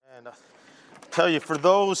And I tell you, for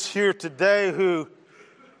those here today who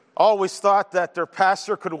always thought that their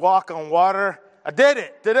pastor could walk on water, I did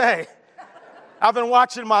it today. I've been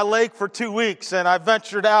watching my lake for 2 weeks, and I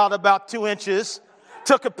ventured out about 2 inches,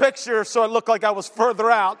 took a picture so it looked like I was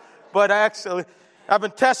further out, but I've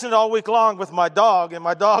been testing it all week long with my dog, and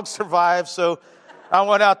my dog survived, so I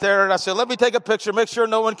went out there and I said, let me take a picture, make sure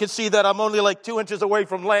no one can see that I'm only like 2 inches away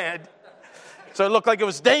from land. So it looked like it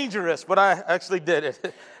was dangerous, but I actually did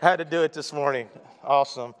it. I had to do it this morning.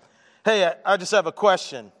 Awesome. Hey, I just have a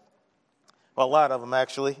question. Well, a lot of them,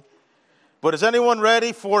 actually. But is anyone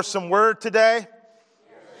ready for some word today?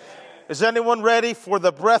 Yes. Is anyone ready for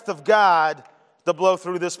the breath of God to blow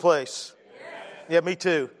through this place? Yes. Yeah, me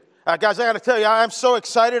too. Guys, I got to tell you, I'm so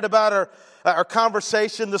excited about our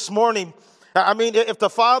conversation this morning. I mean, if the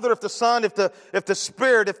Father, if the Son, if the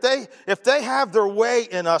Spirit, if they have their way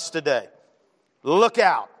in us today, look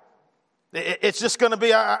out. It's just going to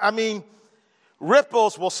be,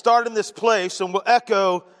 ripples will start in this place and will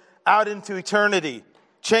echo out into eternity,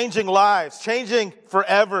 changing lives, changing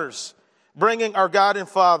forevers, bringing our God and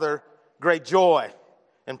Father great joy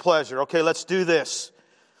and pleasure. Okay, let's do this.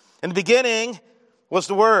 In the beginning was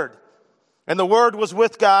the Word, and the Word was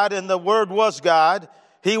with God, and the Word was God.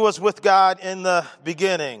 He was with God in the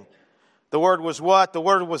beginning. The Word was what? The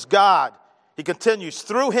Word was God. He continues,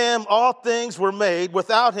 through Him all things were made.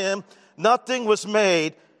 Without Him nothing was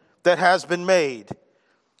made that has been made.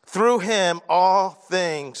 Through Him all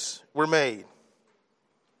things were made.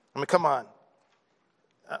 Come on.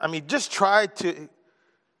 Just try to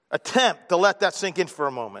attempt to let that sink in for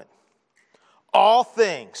a moment. All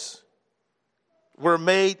things were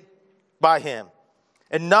made by Him,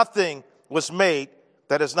 and nothing was made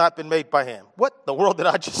that has not been made by Him. What in the world did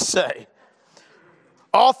I just say?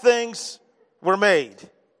 All things were made.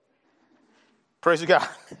 Praise God.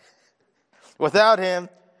 Without Him,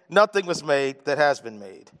 nothing was made that has been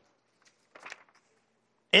made.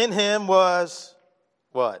 In Him was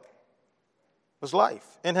what? Was life.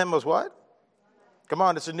 In Him was what? Come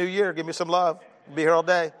on, it's a new year. Give me some love. I'll be here all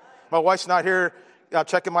day. My wife's not here. I'm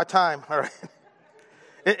checking my time. All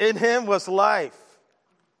right. In Him was life.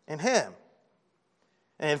 In Him.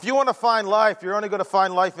 And if you want to find life, you're only going to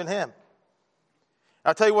find life in Him.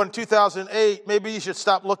 I'll tell you what, in 2008, maybe you should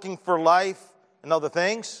stop looking for life in other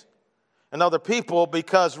things and other people,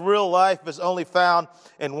 because real life is only found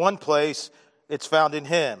in one place. It's found in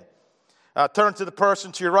Him. Turn to the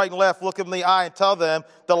person to your right and left, look them in the eye and tell them,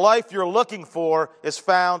 the life you're looking for is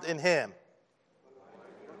found in Him.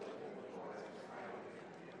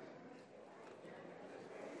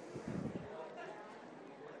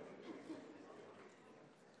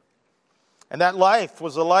 And that life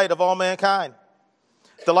was the light of all mankind.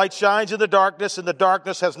 The light shines in the darkness, and the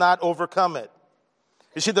darkness has not overcome it.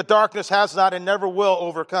 You see, the darkness has not and never will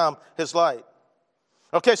overcome His light.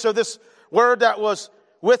 Okay, so this word that was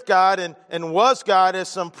with God and was God is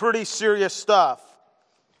some pretty serious stuff.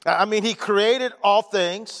 He created all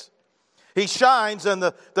things. He shines, and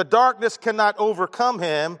the darkness cannot overcome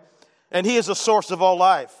Him, and He is the source of all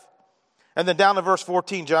life. And then down to verse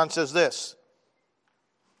 14, John says this.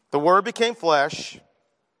 The Word became flesh.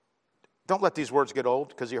 Don't let these words get old,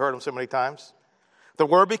 because you heard them so many times. The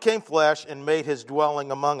Word became flesh and made His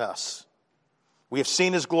dwelling among us. We have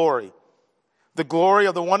seen His glory, the glory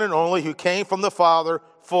of the one and only who came from the Father,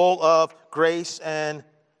 full of grace and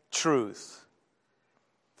truth.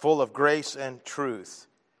 Full of grace and truth.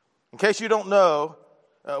 In case you don't know,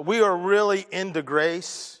 we are really into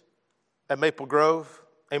grace at Maple Grove.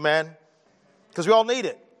 Amen? Because we all need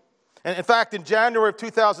it. And in fact, in January of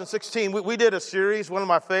 2016, we did a series, one of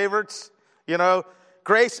my favorites.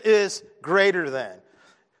 Grace is greater than.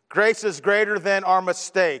 Grace is greater than our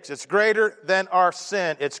mistakes. It's greater than our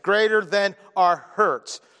sin. It's greater than our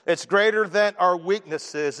hurts. It's greater than our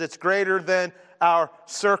weaknesses. It's greater than our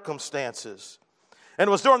circumstances. And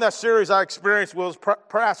it was during that series I experienced what was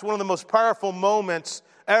perhaps one of the most powerful moments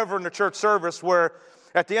ever in the church service, where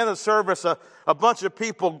at the end of the service, a bunch of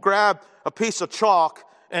people grabbed a piece of chalk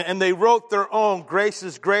and they wrote their own grace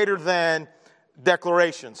is greater than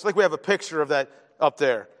declarations. I think we have a picture of that up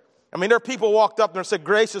there. There are people who walked up there and said,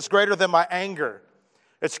 grace is greater than my anger.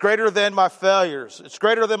 It's greater than my failures. It's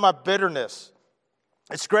greater than my bitterness.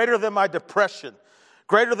 It's greater than my depression.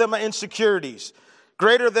 Greater than my insecurities.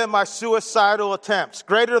 Greater than my suicidal attempts.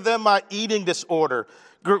 Greater than my eating disorder.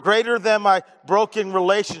 Greater than my broken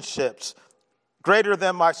relationships. Greater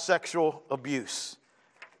than my sexual abuse.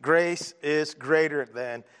 Grace is greater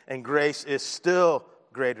than, and grace is still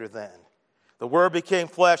greater than. The Word became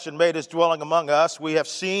flesh and made His dwelling among us. We have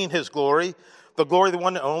seen His glory, the glory of the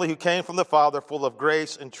one and only who came from the Father, full of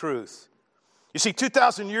grace and truth. You see,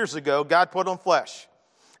 2,000 years ago, God put on flesh,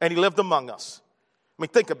 and he lived among us. I mean,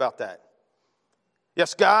 think about that.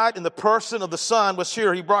 Yes, God in the person of the Son was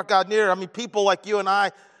here. He brought God near. I mean, people like you and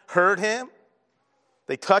I heard him.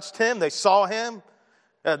 They touched him. They saw him.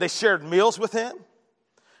 They shared meals with him.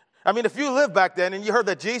 I mean, if you lived back then and you heard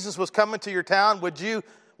that Jesus was coming to your town, would you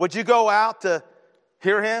go out to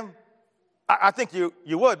hear him? I think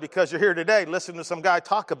you would, because you're here today listening to some guy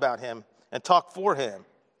talk about him and talk for him.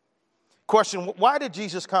 Question, why did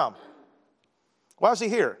Jesus come? Why is he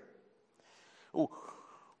here?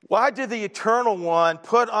 Why did the Eternal One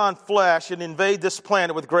put on flesh and invade this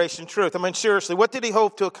planet with grace and truth? I mean, seriously, what did he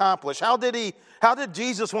hope to accomplish? How did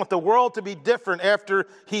Jesus want the world to be different after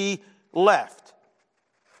he left?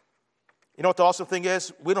 You know what the awesome thing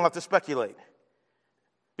is? We don't have to speculate,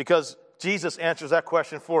 because Jesus answers that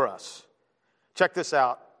question for us. Check this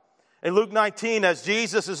out. In Luke 19, as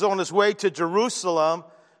Jesus is on his way to Jerusalem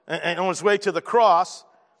and on his way to the cross,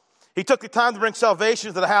 he took the time to bring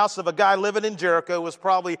salvation to the house of a guy living in Jericho who was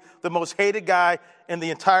probably the most hated guy in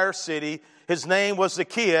the entire city. His name was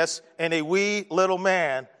Zacchaeus, and a wee little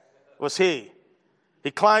man was he. He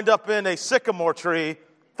climbed up in a sycamore tree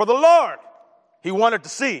for the Lord he wanted to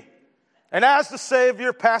see. And as the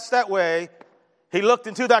Savior passed that way, he looked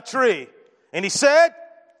into that tree, and he said,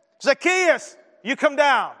 Zacchaeus, you come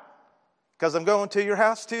down, because I'm going to your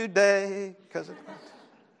house today.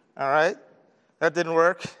 All right, that didn't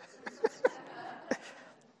work.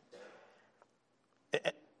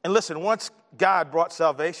 And listen, once God brought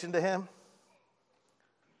salvation to him,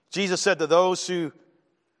 Jesus said to those who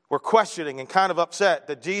were questioning and kind of upset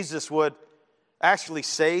that Jesus would actually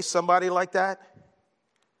save somebody like that.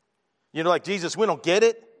 You know, like, Jesus, we don't get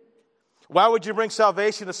it. Why would you bring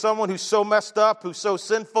salvation to someone who's so messed up, who's so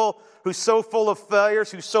sinful, who's so full of failures,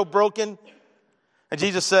 who's so broken? And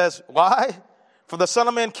Jesus says, why? For the Son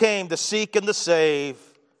of Man came to seek and to save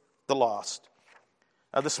the lost.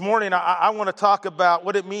 Now, this morning, I want to talk about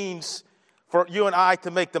what it means for you and I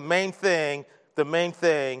to make the main thing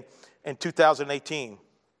in 2018.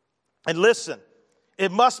 And listen,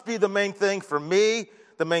 it must be the main thing for me,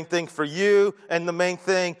 the main thing for you, and the main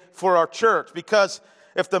thing for our church. Because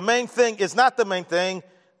if the main thing is not the main thing,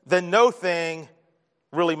 then no thing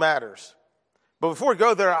really matters. But before we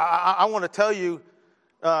go there, I want to tell you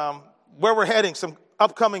where we're heading, some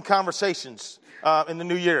upcoming conversations in the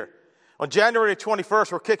new year. On January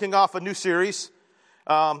 21st, we're kicking off a new series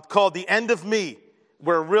called The End of Me,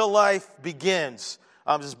 Where Real Life Begins.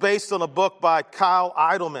 It's based on a book by Kyle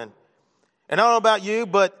Idleman. And I don't know about you,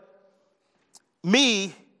 but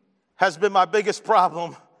me has been my biggest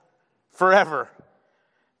problem forever.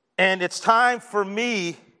 And it's time for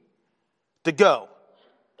me to go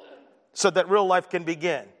so that real life can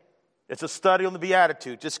begin. It's a study on the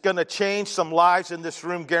Beatitudes. It's going to change some lives in this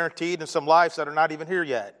room, guaranteed, and some lives that are not even here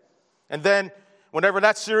yet. And then, whenever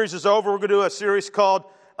that series is over, we're going to do a series called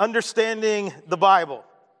Understanding the Bible.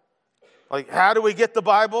 Like, how do we get the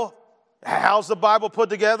Bible? How's the Bible put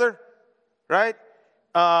together? Right?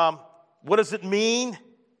 What does it mean?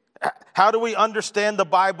 How do we understand the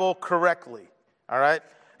Bible correctly? All right?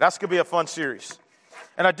 That's going to be a fun series.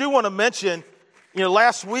 And I do want to mention,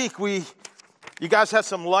 last week you guys had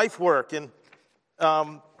some life work and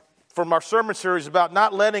from our sermon series about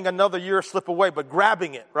not letting another year slip away, but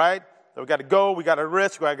grabbing it, right? So we got to go, we got to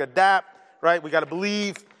risk, we got to adapt, right? We got to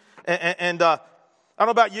believe. And I don't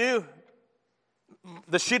know about you,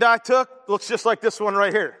 the sheet I took looks just like this one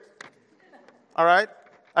right here. All right?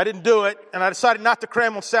 I didn't do it, and I decided not to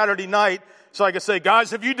cram on Saturday night so I could say,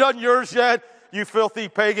 guys, have you done yours yet? You filthy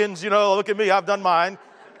pagans, look at me, I've done mine.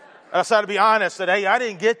 And I decided to be honest, that, hey, I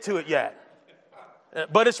didn't get to it yet.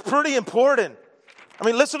 But it's pretty important. I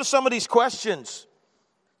mean, listen to some of these questions.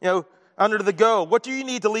 Under the go, what do you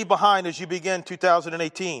need to leave behind as you begin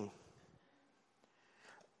 2018?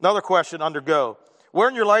 Another question under go. Where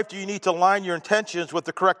in your life do you need to align your intentions with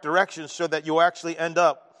the correct direction so that you'll actually end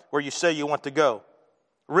up where you say you want to go?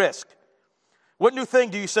 Risk. What new thing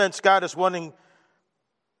do you sense God is wanting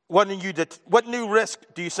you to, what new risk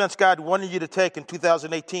do you sense God wanting you to take in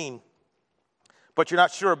 2018, but you're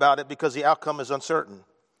not sure about it because the outcome is uncertain?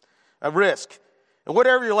 A risk. In what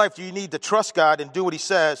area of your life do you need to trust God and do what he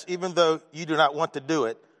says, even though you do not want to do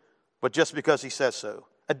it, but just because he says so?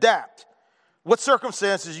 Adapt. What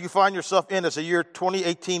circumstances do you find yourself in as the year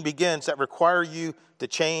 2018 begins that require you to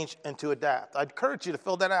change and to adapt? I encourage you to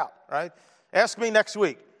fill that out, right? Ask me next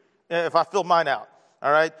week if I filled mine out,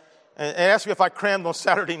 all right? And ask me if I crammed on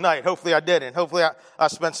Saturday night. Hopefully I didn't. Hopefully I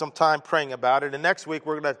spent some time praying about it. And next week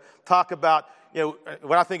we're going to talk about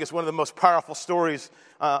what I think is one of the most powerful stories,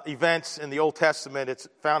 events in the Old Testament. It's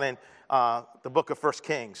found in the book of 1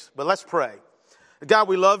 Kings. But let's pray. God,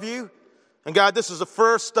 we love you. And God, this is the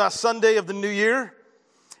first Sunday of the new year.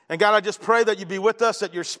 And God, I just pray that you be with us,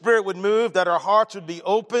 that your Spirit would move, that our hearts would be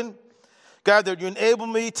open. God, that you enable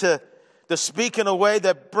me to speak in a way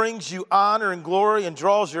that brings you honor and glory and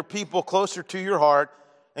draws your people closer to your heart,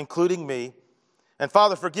 including me. And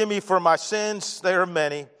Father, forgive me for my sins. They are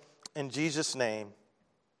many. In Jesus' name,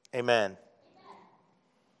 amen.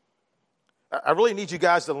 I really need you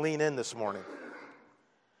guys to lean in this morning.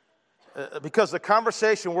 Because the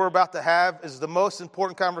conversation we're about to have is the most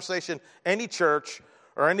important conversation any church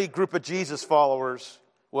or any group of Jesus followers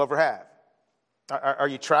will ever have. Are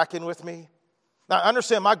you tracking with me? Now,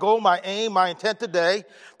 understand my goal, my aim, my intent today,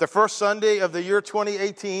 the first Sunday of the year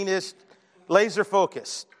 2018, is laser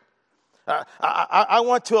focused. I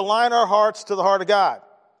want to align our hearts to the heart of God.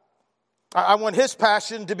 I want His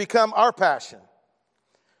passion to become our passion.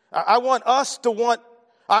 I want us to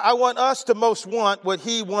most want what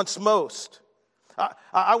He wants most.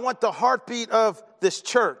 I want the heartbeat of this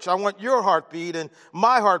church. I want your heartbeat and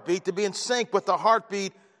my heartbeat to be in sync with the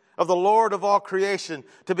heartbeat of the Lord of all creation,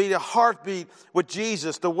 to be the heartbeat with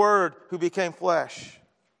Jesus, the Word who became flesh.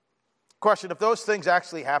 Question, if those things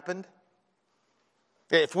actually happened,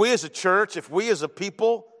 if we as a church, if we as a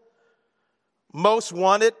people most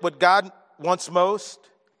wanted what God wants most,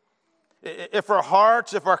 if our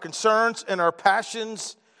hearts, if our concerns and our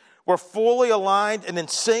passions were fully aligned and in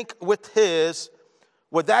sync with His,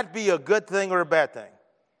 would that be a good thing or a bad thing?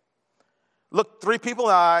 Look 3 people in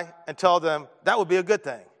the eye and tell them that would be a good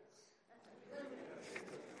thing.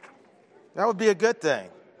 That would be a good thing.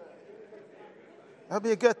 That would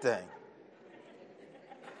be a good thing.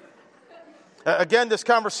 Again, this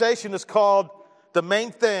conversation is called The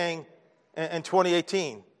Main Thing in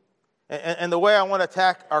 2018. And the way I want to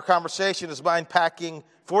attack our conversation is by unpacking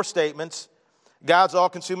 4 statements: God's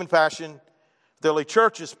all-consuming passion, the early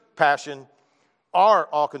church's passion, our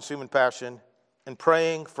all-consuming passion, and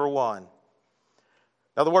praying for one.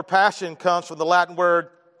 Now, the word passion comes from the Latin word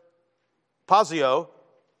pasio,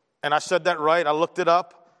 and I said that right. I looked it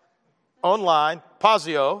up online.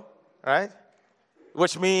 Pasio, right?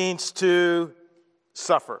 Which means to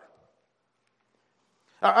suffer.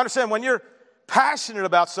 Now, understand, when you're passionate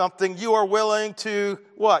about something, you are willing to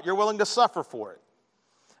what? You're willing to suffer for it.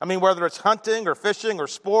 I mean, whether it's hunting or fishing or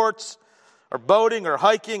sports or boating or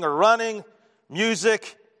hiking or running,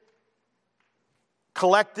 music,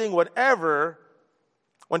 collecting, whatever,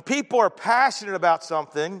 when people are passionate about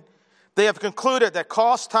something, they have concluded that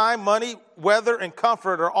cost, time, money, weather, and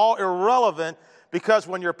comfort are all irrelevant, because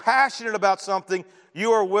when you're passionate about something,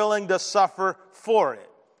 you are willing to suffer for it.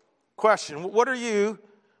 Question, what are you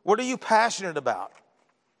passionate about?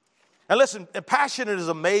 And listen, passionate is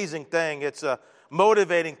an amazing thing. It's a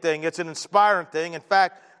motivating thing. It's an inspiring thing. In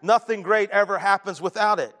fact, nothing great ever happens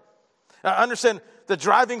without it. Now, understand the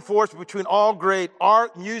driving force between all great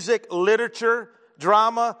art, music, literature,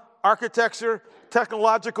 drama, architecture,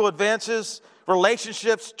 technological advances,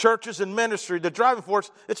 relationships, churches, and ministry. The driving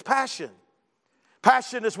force, it's passion.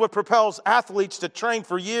 Passion is what propels athletes to train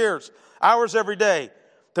for years, hours every day,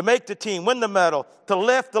 to make the team, win the medal, to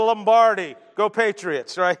lift the Lombardi. Go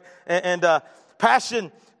Patriots, right? And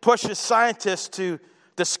passion pushes scientists to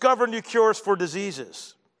discover new cures for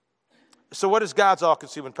diseases. So what is God's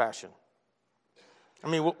all-consuming passion? I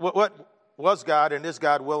mean, what was God and is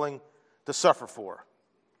God willing to suffer for?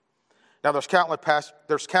 Now, there's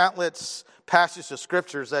countless passages of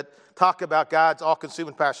scriptures that talk about God's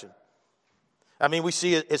all-consuming passion. I mean, we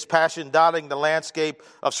see His passion dotting the landscape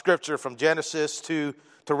of Scripture from Genesis to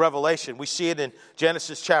Revelation. We see it in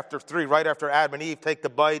Genesis chapter 3, right after Adam and Eve take the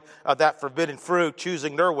bite of that forbidden fruit,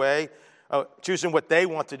 choosing their way, choosing what they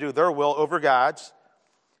want to do, their will over God's.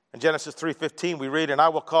 In Genesis 3:15, we read, "And I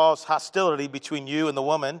will cause hostility between you and the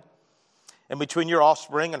woman, and between your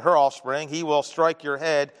offspring and her offspring. He will strike your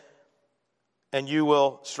head, and you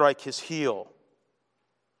will strike his heel."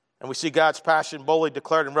 And we see God's passion boldly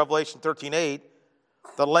declared in Revelation 13:8.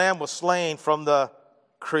 The Lamb was slain from the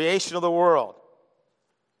creation of the world.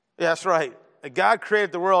 Yeah, that's right. God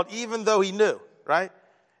created the world even though He knew, right?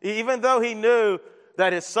 Even though He knew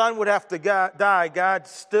that His Son would have to die, God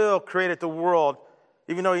still created the world,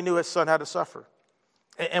 even though He knew His Son had to suffer.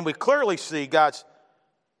 And we clearly see God's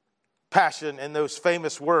passion in those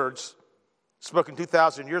famous words spoken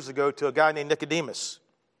 2,000 years ago to a guy named Nicodemus.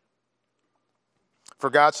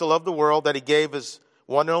 "For God so loved the world that He gave His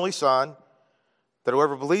one and only Son, that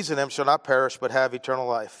whoever believes in Him shall not perish but have eternal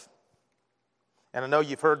life." And I know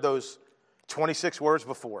you've heard those 26 words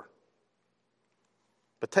before.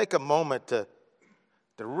 But take a moment to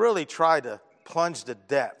really try to plunge the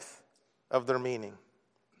depth of their meaning.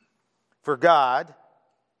 For God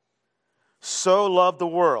so loved the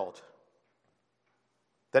world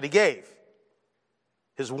that he gave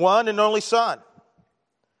his one and only Son,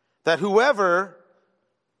 that whoever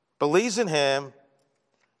believes in him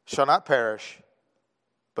shall not perish,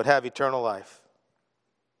 but have eternal life.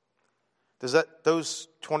 Those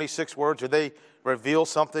 26 words, do they reveal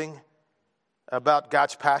something about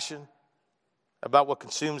God's passion, about what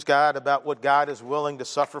consumes God, about what God is willing to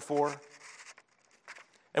suffer for?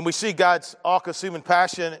 And we see God's all-consuming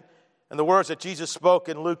passion in the words that Jesus spoke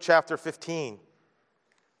in Luke chapter 15.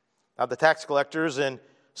 Now, the tax collectors and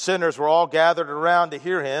sinners were all gathered around to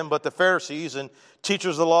hear him, but the Pharisees and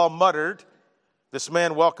teachers of the law muttered, "This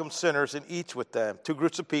man welcomes sinners and eats with them." Two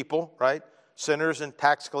groups of people, right? Sinners and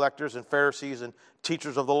tax collectors and Pharisees and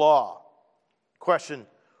teachers of the law. Question,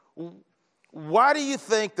 why do you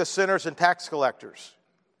think the sinners and tax collectors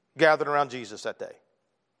gathered around Jesus that day?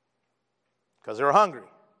 Because they were hungry.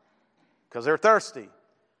 Because they're thirsty.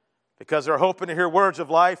 Because they're hoping to hear words of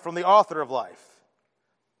life from the author of life.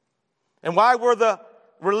 And why were the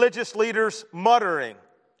religious leaders muttering?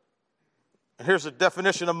 And here's a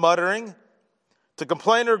definition of muttering: to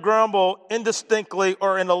complain or grumble indistinctly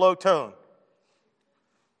or in a low tone.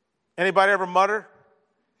 Anybody ever mutter?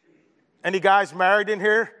 Any guys married in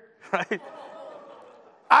here? Right?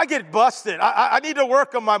 I get busted. I need to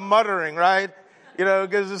work on my muttering, right? You know,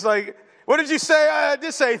 because it's like, what did you say? I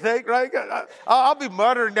didn't say anything, right? I'll be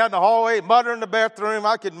muttering down the hallway, muttering in the bathroom.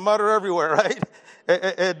 I can mutter everywhere, right?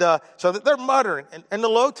 So they're muttering in the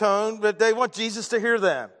low tone, but they want Jesus to hear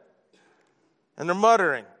them. And they're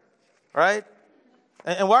muttering, right?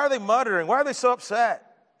 And why are they muttering? Why are they so upset?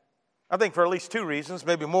 I think for at least two reasons,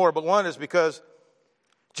 maybe more. But one is because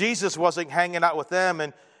Jesus wasn't hanging out with them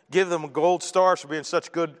and giving them gold stars for being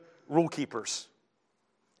such good rule keepers.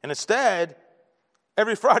 And instead,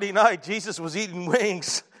 every Friday night, Jesus was eating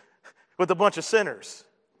wings with a bunch of sinners.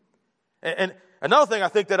 And another thing I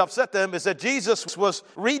think that upset them is that Jesus was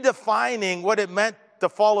redefining what it meant to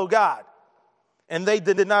follow God. And they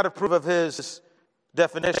did not approve of his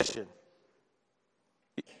definition.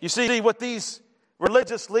 You see, what these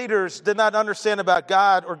religious leaders did not understand about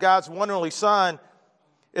God or God's one and only Son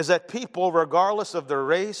is that people, regardless of their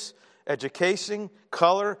race, education,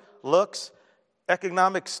 color, looks,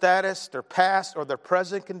 economic status, their past, or their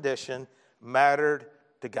present condition, mattered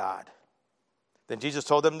to God. Then Jesus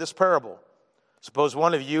told them this parable. Suppose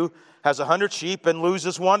one of you has 100 sheep and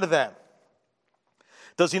loses one of them.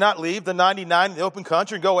 Does he not leave the 99 in the open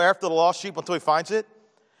country and go after the lost sheep until he finds it?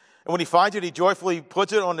 And when he finds it, he joyfully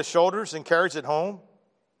puts it on his shoulders and carries it home.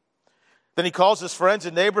 Then he calls his friends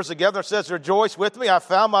and neighbors together and says, "Rejoice with me, I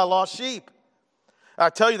found my lost sheep." I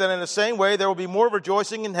tell you that in the same way, there will be more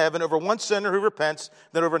rejoicing in heaven over one sinner who repents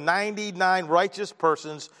than over 99 righteous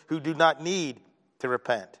persons who do not need to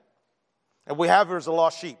repent. And we have here is a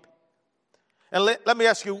lost sheep. And let me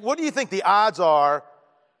ask you, what do you think the odds are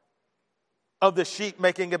of the sheep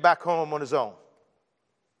making it back home on his own?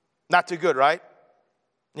 Not too good, right?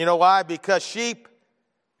 You know why? Because sheep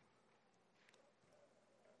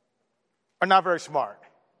are not very smart.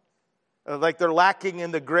 Like they're lacking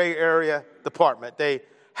in the gray area department. They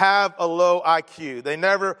have a low IQ. They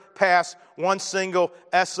never pass one single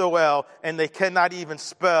SOL, and they cannot even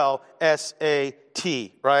spell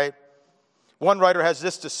SAT, right? One writer has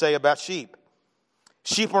this to say about sheep.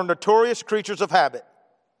 Sheep are notorious creatures of habit.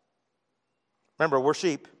 Remember, we're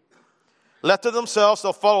sheep. Left to themselves,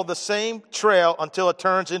 they'll follow the same trail until it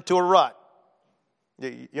turns into a rut.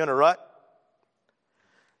 You in a rut?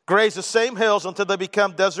 Graze the same hills until they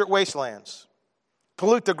become desert wastelands.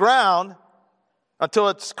 Pollute the ground until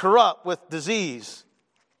it's corrupt with disease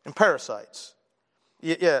and parasites.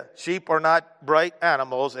 Yeah, sheep are not bright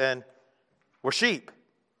animals, and we're sheep.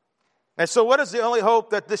 And so what is the only hope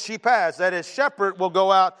that this sheep has? That his shepherd will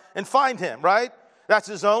go out and find him, right? That's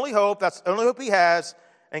his only hope. That's the only hope he has.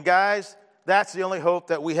 And guys, that's the only hope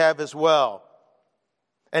that we have as well.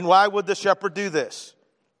 And why would the shepherd do this?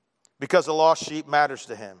 Because the lost sheep matters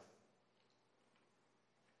to him.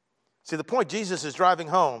 See, the point Jesus is driving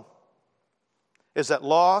home is that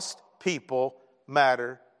lost people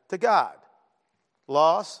matter to God.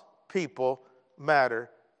 Lost people matter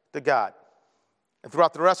to God. And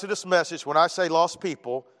throughout the rest of this message, when I say lost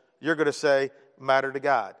people, you're going to say matter to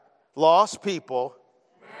God. Lost people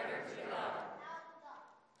matter to God.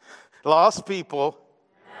 Lost people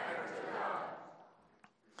matter to God.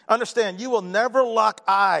 Understand, you will never lock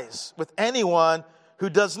eyes with anyone who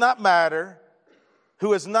does not matter,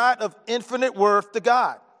 who is not of infinite worth to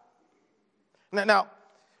God. Now,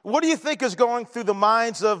 what do you think is going through the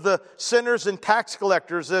minds of the sinners and tax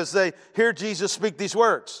collectors as they hear Jesus speak these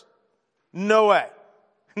words? No way.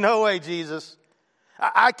 No way, Jesus.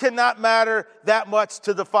 I cannot matter that much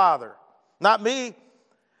to the Father. Not me.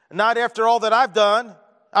 Not after all that I've done.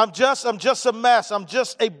 I'm just a mess. I'm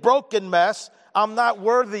just a broken mess. I'm not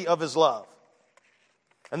worthy of his love.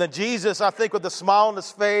 And then Jesus, I think with a smile on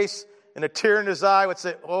his face and a tear in his eye, would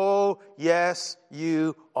say, oh, yes,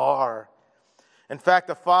 you are. In fact,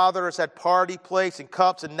 the Father has had party plates and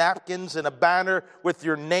cups and napkins and a banner with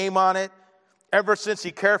your name on it ever since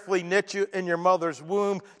he carefully knit you in your mother's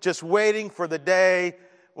womb, just waiting for the day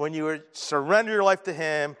when you would surrender your life to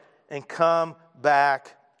him and come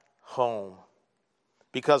back home.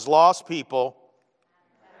 Because lost people,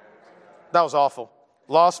 that was awful.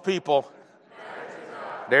 Lost people,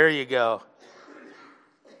 there you go.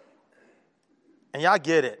 And yeah, I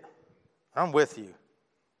get it. I'm with you.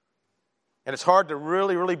 And it's hard to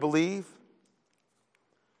really, really believe.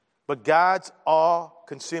 But God's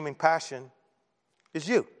all-consuming passion is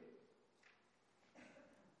you.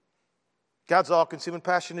 God's all-consuming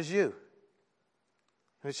passion is you.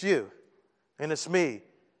 And it's you. And it's me.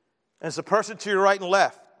 And it's the person to your right and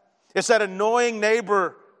left. It's that annoying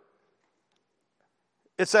neighbor.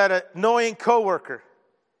 It's that annoying coworker.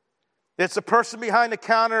 It's the person behind the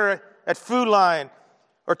counter at Food Lion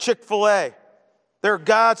or Chick-fil-A. They're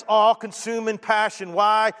God's all-consuming passion.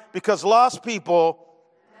 Why? Because lost people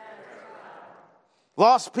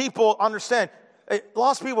understand.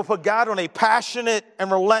 Lost people put God on a passionate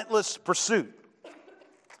and relentless pursuit.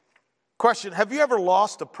 Question, have you ever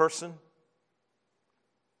lost a person?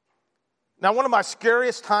 Now, one of my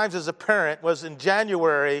scariest times as a parent was in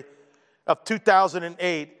January of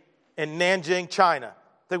 2008 in Nanjing, China.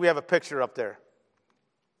 I think we have a picture up there.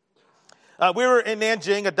 We were in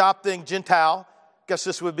Nanjing adopting Jintao. Guess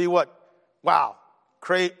this would be what? Wow.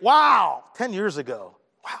 10 years ago.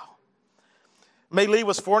 Wow. Mei Li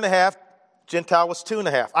was 4.5. Jintao was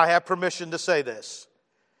 2.5. I have permission to say this.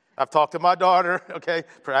 I've talked to my daughter, okay?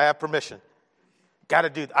 I have permission. Got to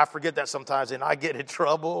do that. I forget that sometimes and I get in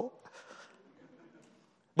trouble.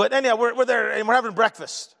 But anyhow, we're there and we're having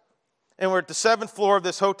breakfast. And we're at the 7th floor of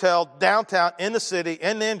this hotel downtown in the city,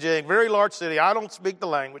 in Nanjing, very large city. I don't speak the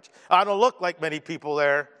language. I don't look like many people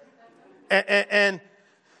there. And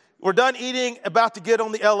we're done eating, about to get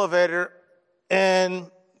on the elevator. And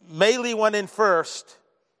Mei Li went in first.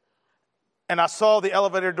 And I saw the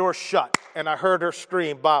elevator door shut. And I heard her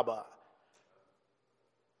scream, Baba.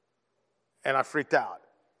 And I freaked out.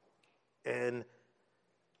 And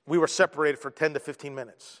we were separated for 10 to 15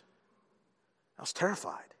 minutes. I was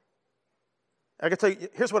terrified. I can tell you,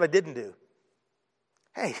 here's what I didn't do.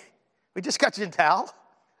 Hey, we just got Jintao.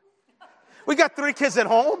 We got 3 kids at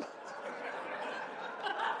home.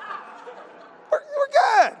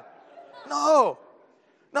 We're good. No.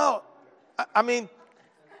 I mean,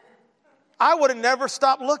 I would have never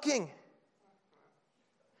stopped looking.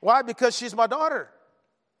 Why? Because she's my daughter.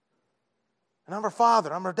 And I'm her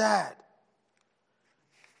father. I'm her dad.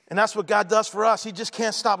 And that's what God does for us. He just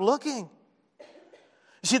can't stop looking.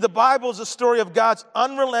 You see, the Bible is a story of God's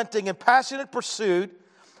unrelenting and passionate pursuit,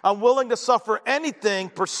 unwilling to suffer anything,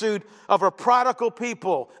 pursuit of a prodigal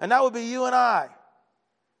people. And that would be you and I.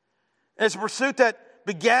 And it's a pursuit that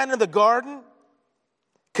began in the garden,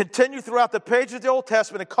 continued throughout the pages of the Old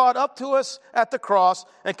Testament, and caught up to us at the cross,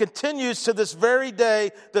 and continues to this very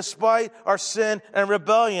day despite our sin and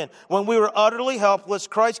rebellion. When we were utterly helpless,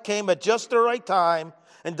 Christ came at just the right time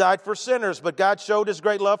and died for sinners. But God showed his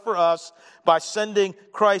great love for us by sending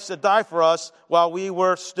Christ to die for us while we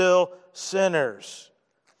were still sinners.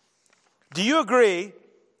 Do you agree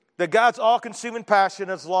that God's all-consuming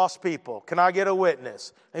passion is lost people? Can I get a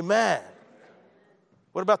witness? Amen.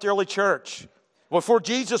 What about the early church? Before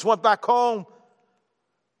Jesus went back home,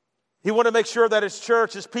 he wanted to make sure that his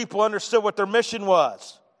church, his people understood what their mission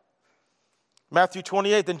was. Matthew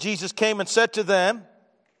 28, then Jesus came and said to them,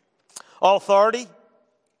 all authority,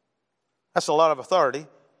 that's a lot of authority,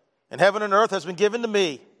 and heaven and earth has been given to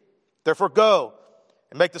me. Therefore go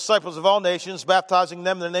and make disciples of all nations, baptizing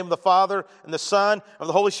them in the name of the Father and the Son and of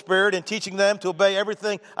the Holy Spirit, and teaching them to obey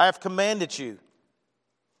everything I have commanded you.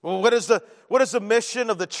 Well, what is the mission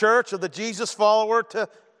of the church, of the Jesus follower,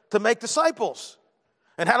 to make disciples?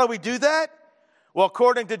 And how do we do that? Well,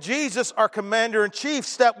 according to Jesus, our commander-in-chief,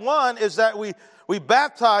 step 1 is that we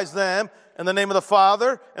baptize them in the name of the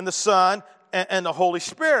Father and the Son and the Holy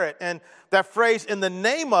Spirit. And that phrase, in the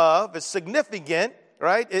name of, is significant,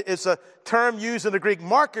 right? It's a term used in the Greek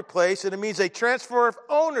marketplace, and it means a transfer of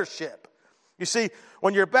ownership. You see,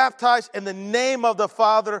 when you're baptized in the name of the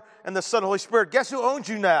Father and the Son and the Holy Spirit, guess who owns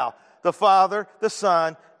you now? The Father, the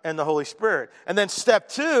Son, and the Holy Spirit. And then step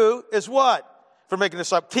 2 is what? For making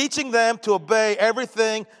disciples, teaching them to obey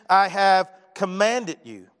everything I have commanded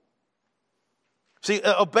you. See,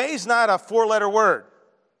 obey is not a four-letter word.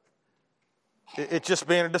 It's just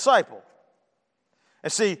being a disciple.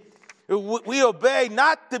 And see, we obey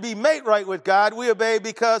not to be made right with God. We obey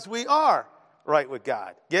because we are right with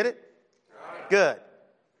God. Get it? Good.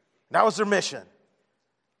 That was their mission.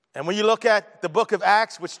 And when you look at the book of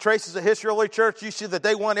Acts, which traces the history of the early church, you see that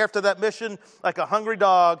they went after that mission like a hungry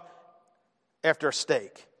dog after a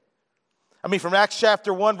steak. I mean, from Acts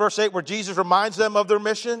chapter 1, verse 8, where Jesus reminds them of their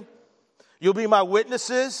mission, you'll be my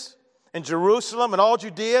witnesses in Jerusalem and all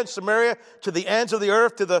Judea and Samaria to the ends of the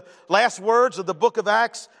earth. To the last words of the book of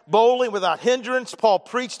Acts, boldly without hindrance, Paul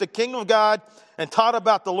preached the kingdom of God and taught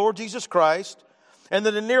about the Lord Jesus Christ. And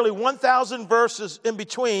then in nearly 1,000 verses in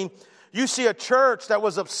between, you see a church that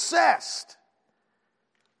was obsessed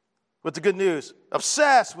with the good news,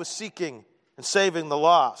 obsessed with seeking and saving the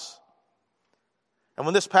lost. And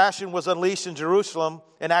when this passion was unleashed in Jerusalem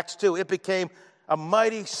in Acts 2, it became a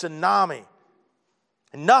mighty tsunami.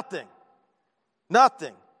 And nothing,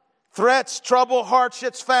 threats, trouble,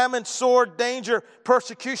 hardships, famine, sword, danger,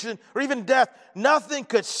 persecution, or even death, nothing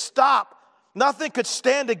could stop, nothing could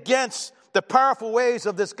stand against the powerful waves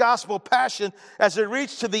of this gospel passion as it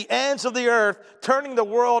reached to the ends of the earth, turning the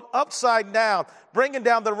world upside down, bringing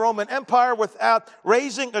down the Roman Empire without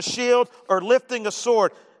raising a shield or lifting a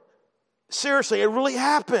sword. Seriously, it really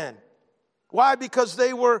happened. Why? Because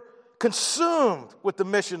they were consumed with the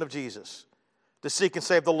mission of Jesus to seek and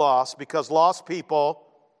save the lost, because lost people...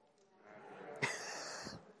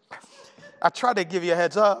 I tried to give you a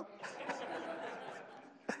heads up.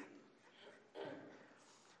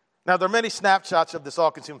 Now, there are many snapshots of this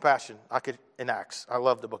all-consuming passion in Acts. I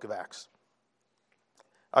love the book of Acts.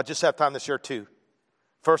 I just have time to share two.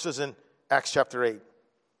 First is in Acts chapter 8.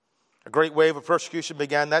 A great wave of persecution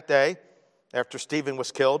began that day after Stephen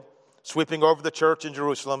was killed, sweeping over the church in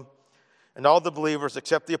Jerusalem, and all the believers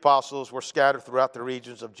except the apostles were scattered throughout the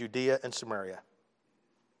regions of Judea and Samaria.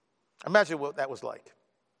 Imagine what that was like.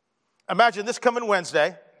 Imagine this coming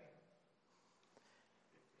Wednesday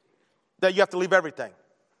that you have to leave everything.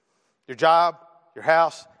 Your job, your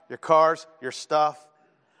house, your cars, your stuff.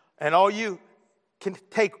 And all you can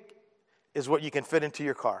take is what you can fit into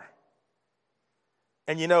your car.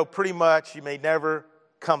 And you know, pretty much you may never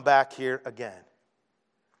come back here again.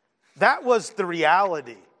 That was the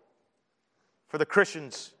reality for the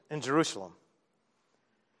Christians in Jerusalem.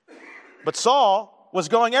 But Saul was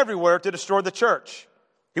going everywhere to destroy the church.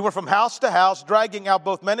 He went from house to house, dragging out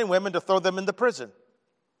both men and women to throw them into prison.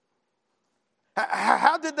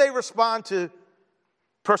 How did they respond to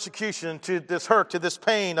persecution, to this hurt, to this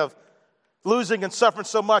pain of losing and suffering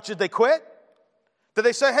so much? Did they quit? Did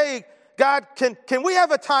they say, hey, God, can we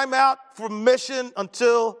have a timeout from mission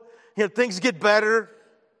until things get better?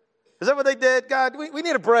 Is that what they did? God, we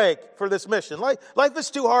need a break for this mission. Life is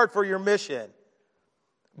too hard for your mission.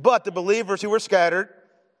 But the believers who were scattered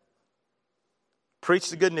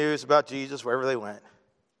preached the good news about Jesus wherever they went.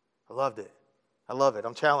 I loved it. I love it.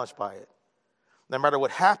 I'm challenged by it. No matter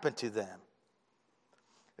what happened to them,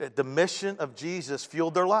 the mission of Jesus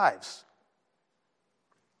fueled their lives.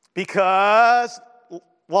 Because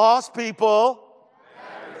lost people.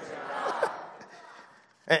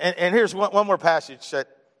 and here's one more passage that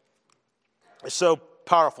is so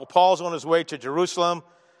powerful. Paul's on his way to Jerusalem.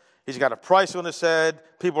 He's got a price on his head.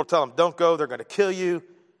 People are telling him, don't go, they're going to kill you.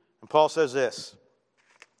 And Paul says this,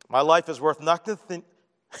 my life is worth nothing.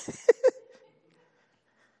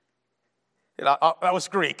 That was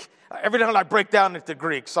Greek. Every time I break down into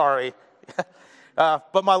Greek, sorry.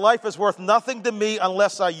 But my life is worth nothing to me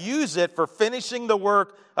unless I use it for finishing the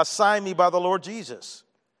work assigned me by the Lord Jesus.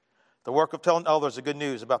 The work of telling others the good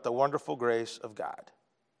news about the wonderful grace of God.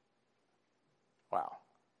 Wow.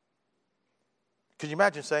 Could you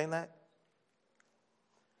imagine saying that?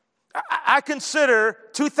 I consider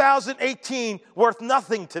 2018 worth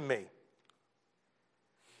nothing to me.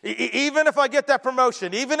 Even if I get that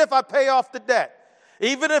promotion, even if I pay off the debt,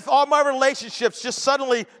 even if all my relationships just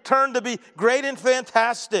suddenly turn to be great and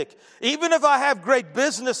fantastic, even if I have great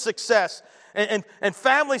business success and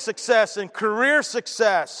family success and career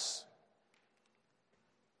success,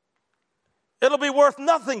 it'll be worth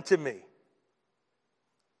nothing to me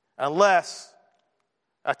unless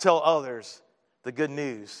I tell others the good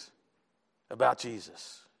news about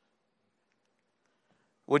Jesus.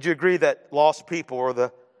 Would you agree that lost people were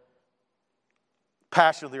the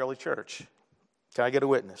passion of the early church? Can I get a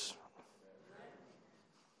witness?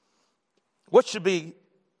 What should be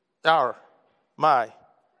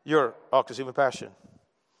your all-consuming passion?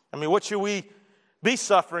 I mean, what should we be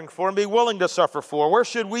suffering for and be willing to suffer for? Where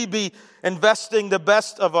should we be investing the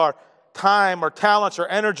best of our time, our talents, our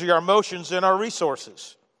energy, our emotions, and our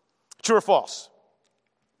resources? True or false?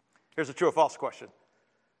 Here's a true or false question.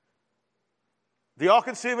 The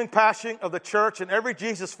all-consuming passion of the church and every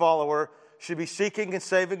Jesus follower should be seeking and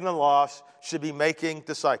saving the lost, should be making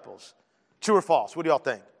disciples. True or false? What do y'all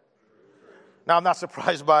think? Now, I'm not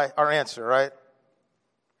surprised by our answer, right?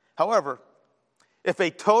 However, if a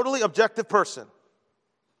totally objective person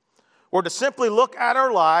were to simply look at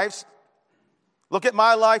our lives, look at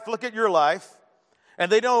my life, look at your life,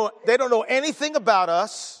 and they don't know anything about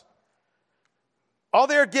us, all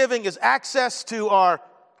they're giving is access to our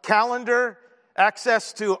calendar,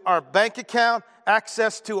 access to our bank account,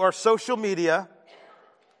 access to our social media.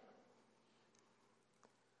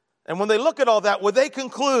 And when they look at all that, would they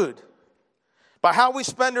conclude by how we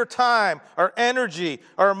spend our time, our energy,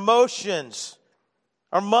 our emotions,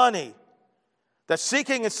 our money, that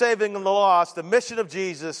seeking and saving the lost, the mission of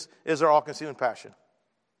Jesus, is our all-consuming passion?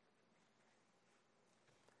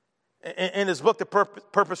 In his book, The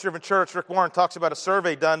Purpose-Driven Church, Rick Warren talks about a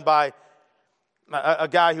survey done by a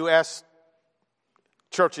guy who asked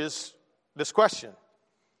churches this question: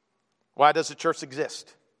 why does the church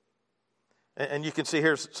exist? And you can see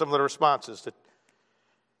here some of the responses.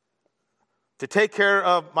 To take care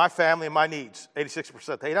of my family and my needs,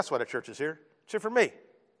 86%. Hey, that's why the church is here. It's here for me,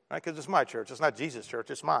 right? Because it's my church. It's not Jesus' church.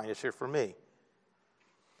 It's mine. It's here for me.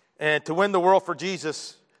 And to win the world for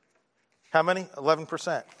Jesus, how many?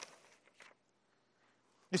 11%.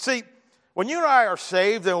 You see, when you and I are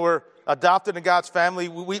saved and we're adopted in God's family,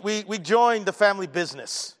 we join the family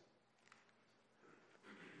business.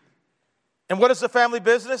 And what is the family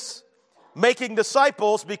business? Making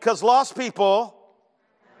disciples, because lost people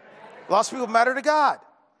matter to God.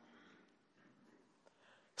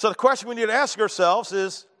 So the question we need to ask ourselves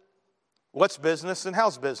is, what's business and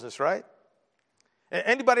how's business, right?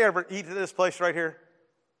 Anybody ever eat at this place right here?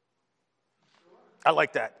 I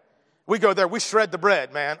like that. We go there, we shred the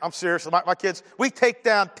bread, man. I'm serious. My kids, we take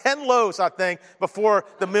down 10 loaves, I think, before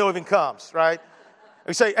the meal even comes, right?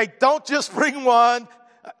 We say, hey, don't just bring one.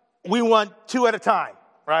 We want 2 at a time,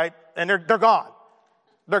 right? And they're gone.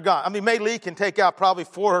 They're gone. I mean, May Lee can take out probably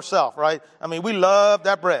 4 herself, right? I mean, we love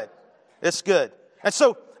that bread. It's good. And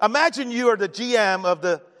so imagine you are the GM of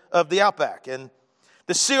the Outback, and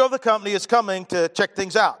the CEO of the company is coming to check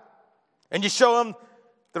things out. And you show him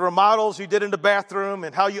the remodels you did in the bathroom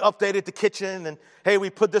and how you updated the kitchen, and hey, we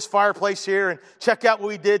put this fireplace here, and check out what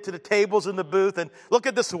we did to the tables in the booth, and look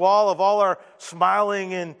at this wall of all our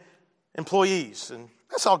smiling employees. And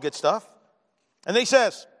that's all good stuff. And then he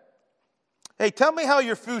says, hey, tell me how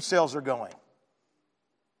your food sales are going.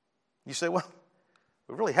 You say, well,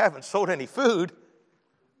 we really haven't sold any food.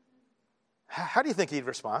 How do you think he'd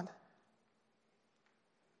respond?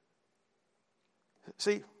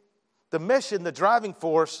 See, the mission, the driving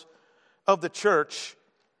force of the church,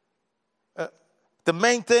 the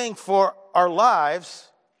main thing for our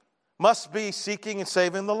lives must be seeking and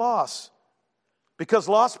saving the lost. Because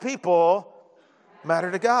lost people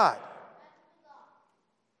matter to God.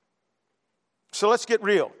 So let's get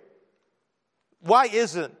real. Why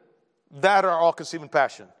isn't that our all-consuming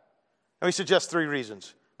passion? Let me suggest 3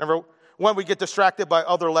 reasons. Number 1, we get distracted by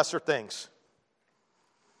other lesser things.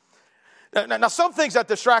 Now, some things that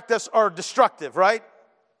distract us are destructive, right?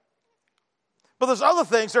 But there's other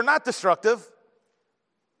things, they're not destructive.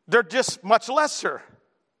 They're just much lesser.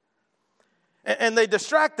 And they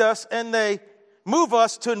distract us, and they move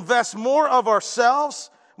us to invest more of ourselves,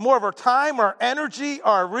 more of our time, our energy,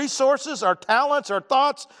 our resources, our talents, our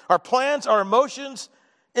thoughts, our plans, our emotions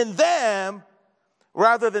in them,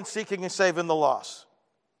 rather than seeking and saving the lost.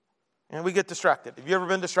 And we get distracted. Have you ever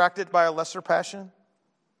been distracted by a lesser passion?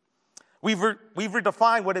 We've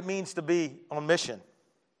redefined what it means to be on mission.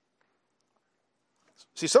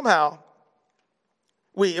 See, somehow,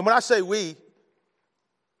 and when I say we,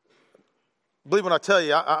 believe when I tell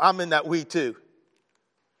you, I'm in that we too.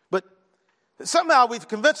 But somehow we've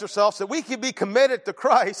convinced ourselves that we can be committed to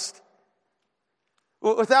Christ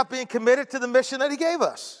without being committed to the mission that He gave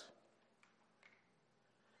us.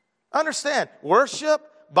 Understand, worship,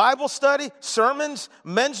 Bible study, sermons,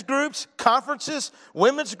 men's groups, conferences,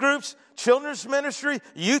 women's groups, children's ministry,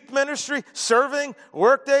 youth ministry, serving,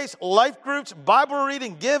 work days, life groups, Bible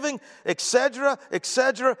reading, giving, etc.,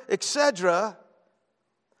 etc., etc.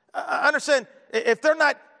 Understand, if they're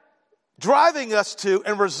not driving us to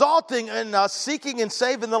and resulting in us seeking and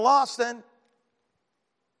saving the lost, then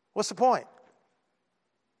what's the point?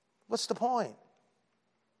 What's the point?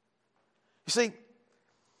 You see,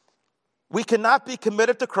 we cannot be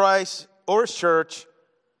committed to Christ or His church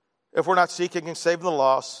if we're not seeking and saving the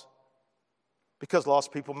lost, because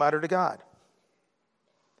lost people matter to God.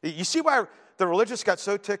 You see why the religious got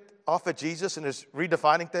so ticked off at Jesus and is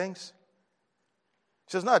redefining things?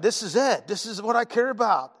 says, no, this is it. This is what I care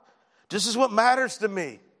about. This is what matters to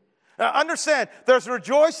me. Now, understand, there's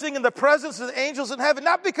rejoicing in the presence of the angels in heaven,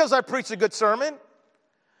 not because I preached a good sermon,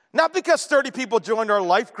 not because 30 people joined our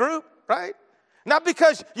life group, right? Not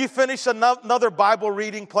because you finished another Bible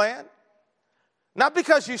reading plan, not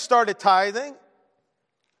because you started tithing.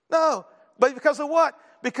 No, but because of what?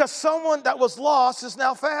 Because someone that was lost is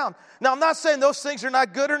now found. Now, I'm not saying those things are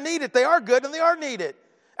not good or needed. They are good and they are needed.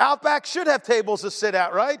 Outback should have tables to sit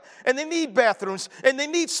at, right? And they need bathrooms and they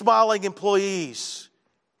need smiling employees.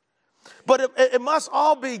 But it must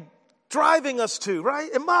all be driving us to, right?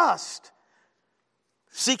 It must.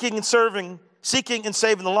 Seeking and saving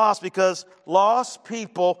the lost, because lost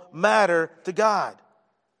people matter to God.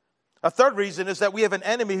 A third reason is that we have an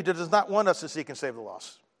enemy who does not want us to seek and save the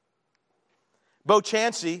lost. Bo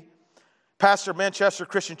Chansey, pastor of Manchester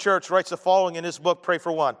Christian Church, writes the following in his book, Pray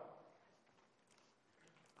for One.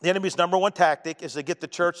 The enemy's number one tactic is to get the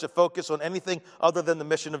church to focus on anything other than the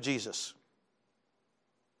mission of Jesus.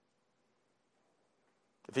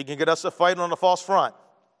 If he can get us to fight on a false front,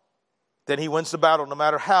 then he wins the battle no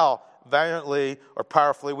matter how valiantly or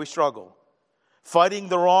powerfully we struggle. Fighting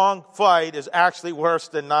the wrong fight is actually worse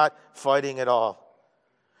than not fighting at all.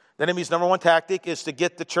 The enemy's number one tactic is to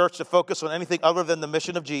get the church to focus on anything other than the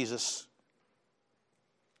mission of Jesus.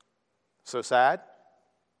 So sad,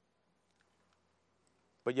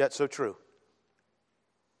 but yet so true.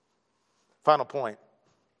 Final point,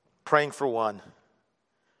 praying for one.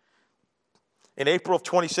 In April of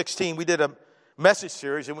 2016, we did a message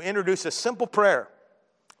series and we introduced a simple prayer.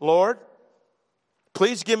 Lord,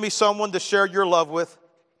 please give me someone to share your love with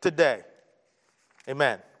today.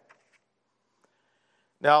 Amen.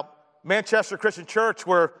 Now, Manchester Christian Church,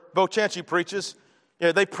 where Bo Chansey preaches,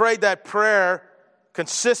 they prayed that prayer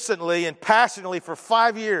consistently and passionately for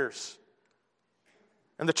 5 years.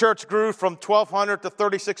 And the church grew from 1,200 to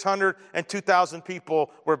 3,600, and 2,000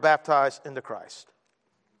 people were baptized into Christ.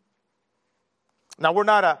 Now, we're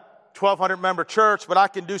not a 1,200-member church, but I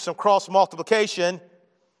can do some cross multiplication.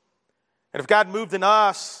 And if God moved in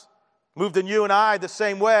us, moved in you and I the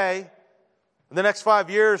same way, in the next 5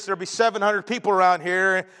 years, there'll be 700 people around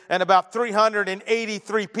here, and about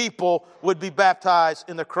 383 people would be baptized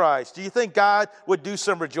into Christ. Do you think God would do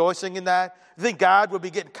some rejoicing in that? Do you think God would be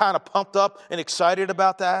getting kind of pumped up and excited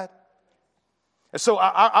about that? And so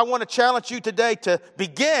I want to challenge you today to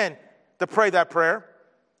begin to pray that prayer,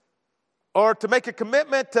 or to make a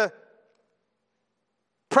commitment to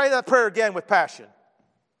pray that prayer again with passion.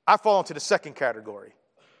 I fall into the second category.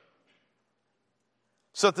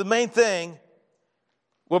 So the main thing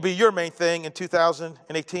will be your main thing in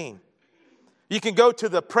 2018. You can go to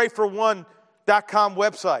the prayforone.com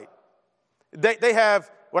website. They have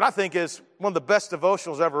what I think is one of the best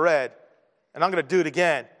devotionals ever read, and I'm going to do it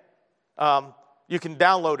again. You can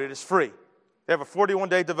download it. It's free. They have a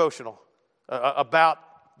 41-day devotional about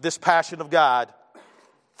this passion of God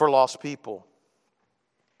for lost people.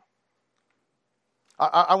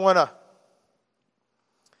 I want to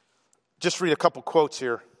just read a couple quotes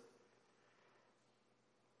here.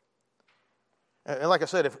 And like I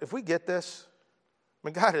said, if we get this, I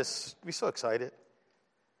mean, God is be so excited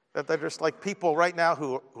that there's like people right now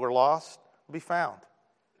who are lost will be found,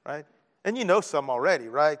 right? And you know some already,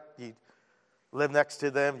 right? You live next to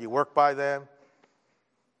them, you work by them.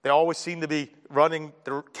 They always seem to be running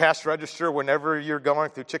the cash register whenever you're going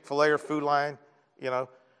through Chick-fil-A or Food Lion. You know,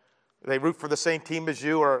 they root for the same team as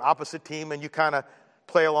you or an opposite team, and you kind of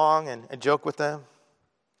play along and joke with them.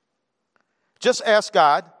 Just ask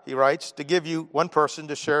God, he writes, to give you one person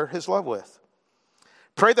to share his love with.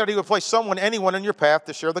 Pray that he would place anyone in your path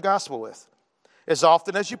to share the gospel with. As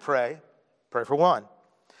often as you pray for one.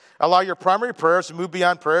 Allow your primary prayers to move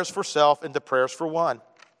beyond prayers for self into prayers for one.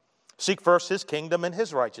 Seek first his kingdom and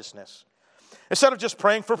his righteousness. Instead of just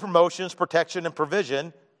praying for promotions, protection, and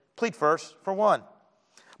provision, plead first for one.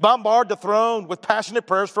 Bombard the throne with passionate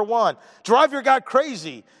prayers for one. Drive your God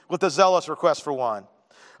crazy with a zealous request for one.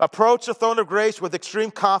 Approach the throne of grace with extreme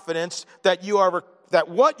confidence that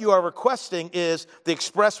what you are requesting is the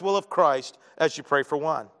express will of Christ as you pray for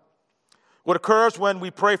one. What occurs when we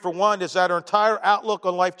pray for one is that our entire outlook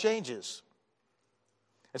on life changes.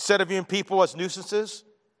 Instead of viewing people as nuisances,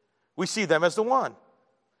 we see them as the one.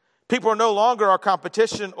 People are no longer our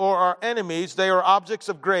competition or our enemies. They are objects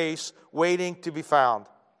of grace waiting to be found.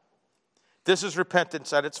 This is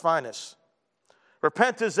repentance at its finest.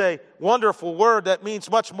 Repent is a wonderful word that means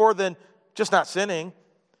much more than just not sinning.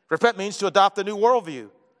 Repent means to adopt a new worldview.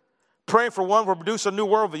 Praying for one will produce a new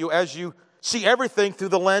worldview as you see everything through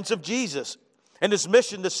the lens of Jesus and his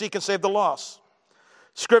mission to seek and save the lost.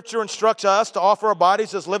 Scripture instructs us to offer our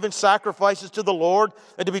bodies as living sacrifices to the Lord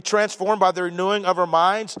and to be transformed by the renewing of our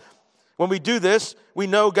minds. When we do this, we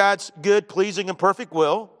know God's good, pleasing, and perfect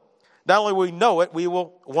will. Not only will we know it, we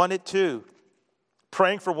will want it too.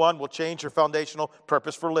 Praying for one will change your foundational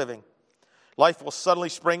purpose for living. Life will suddenly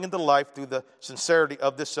spring into life through the sincerity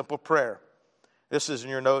of this simple prayer. This is in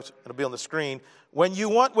your notes. It'll be on the screen. When you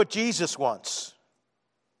want what Jesus wants,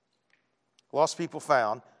 lost people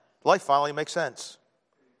found, life finally makes sense.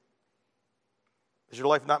 Is your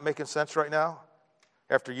life not making sense right now?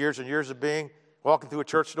 After years and years of walking through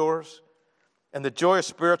church doors, and the joy of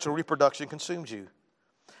spiritual reproduction consumes you.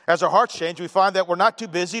 As our hearts change, we find that we're not too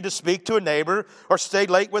busy to speak to a neighbor or stay up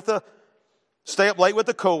late with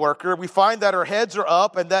a coworker. We find that our heads are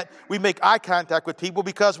up and that we make eye contact with people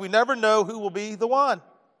because we never know who will be the one.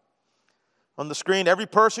 On the screen, every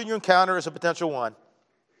person you encounter is a potential one.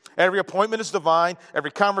 Every appointment is divine.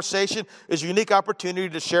 Every conversation is a unique opportunity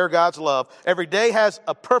to share God's love. Every day has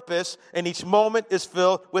a purpose, and each moment is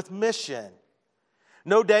filled with mission.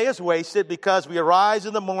 No day is wasted because we arise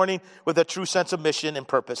in the morning with a true sense of mission and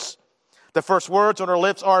purpose. The first words on our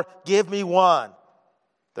lips are, "Give me one."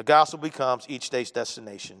 The gospel becomes each day's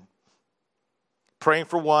destination. Praying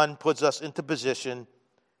for one puts us into position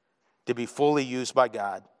to be fully used by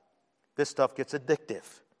God. This stuff gets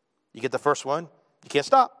addictive. You get the first one, you can't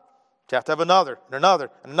stop. You have to have another, and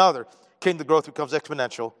another, and another. Kingdom growth becomes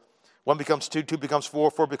exponential. 1 becomes 2, 2 becomes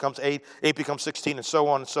 4, 4 becomes 8, 8 becomes 16, and so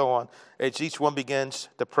on and so on. As each one begins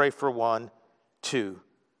to pray for one, two.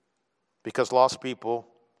 Because lost people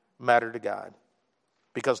matter to God.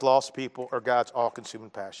 Because lost people are God's all-consuming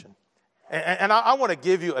passion. And I want to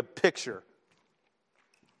give you a picture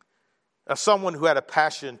of someone who had a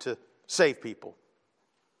passion to save people.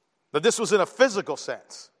 But this was in a physical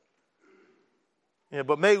sense.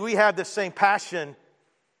 But may we have this same passion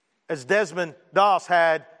as Desmond Doss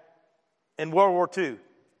had in World War II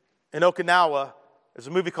in Okinawa. There's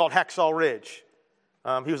a movie called Hacksaw Ridge.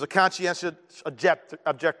 He was a conscientious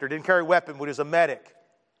objector, didn't carry a weapon, but he was a medic.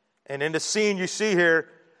 And in the scene you see here,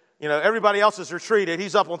 everybody else is retreated.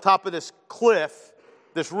 He's up on top of this cliff,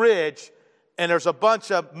 this ridge, and there's a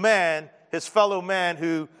bunch of men, his fellow men,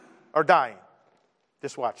 who are dying.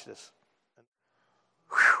 Just watch this.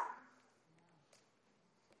 Whew.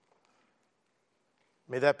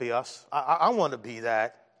 May that be us. I want to be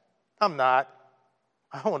that. I'm not.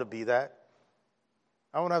 I want to be that.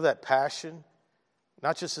 I want to have that passion,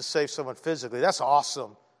 not just to save someone physically. That's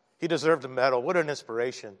awesome. He deserved a medal. What an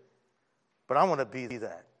inspiration. But I want to be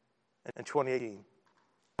that in 2018. I don't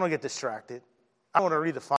want to get distracted. I want to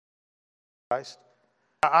redefine Christ.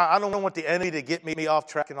 I don't want the enemy to get me off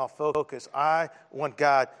track and off focus. I want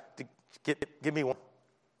God to give me one.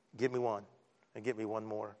 Give me one. And give me one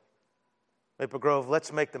more. Maple Grove,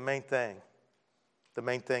 let's make the main thing in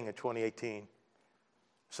 2018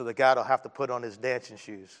 so that God will have to put on his dancing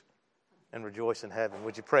shoes and rejoice in heaven.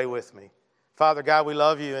 Would you pray with me? Father God, we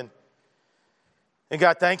love you. And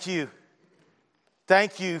God, thank you.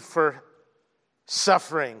 Thank you for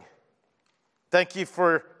suffering. Thank you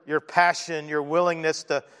for your passion, your willingness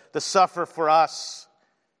to suffer for us.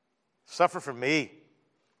 Suffer for me.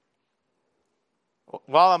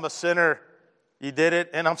 While I'm a sinner, you did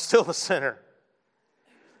it, and I'm still a sinner.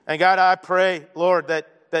 And God, I pray, Lord,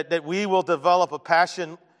 that we will develop a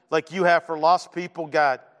passion like you have for lost people,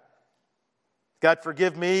 God. God,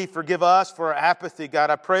 forgive me, forgive us for our apathy, God.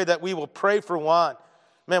 I pray that we will pray for one.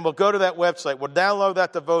 Man, we'll go to that website. We'll download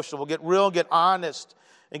that devotion. We'll get real, get honest,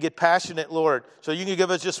 and get passionate, Lord, so you can give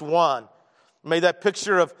us just one. May that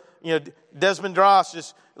picture of Desmond Doss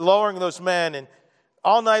just lowering those men and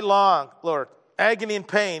all night long, Lord, agony and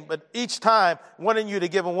pain, but each time wanting you to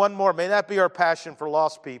give them one more. May that be our passion for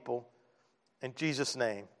lost people. In Jesus'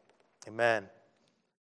 name, amen.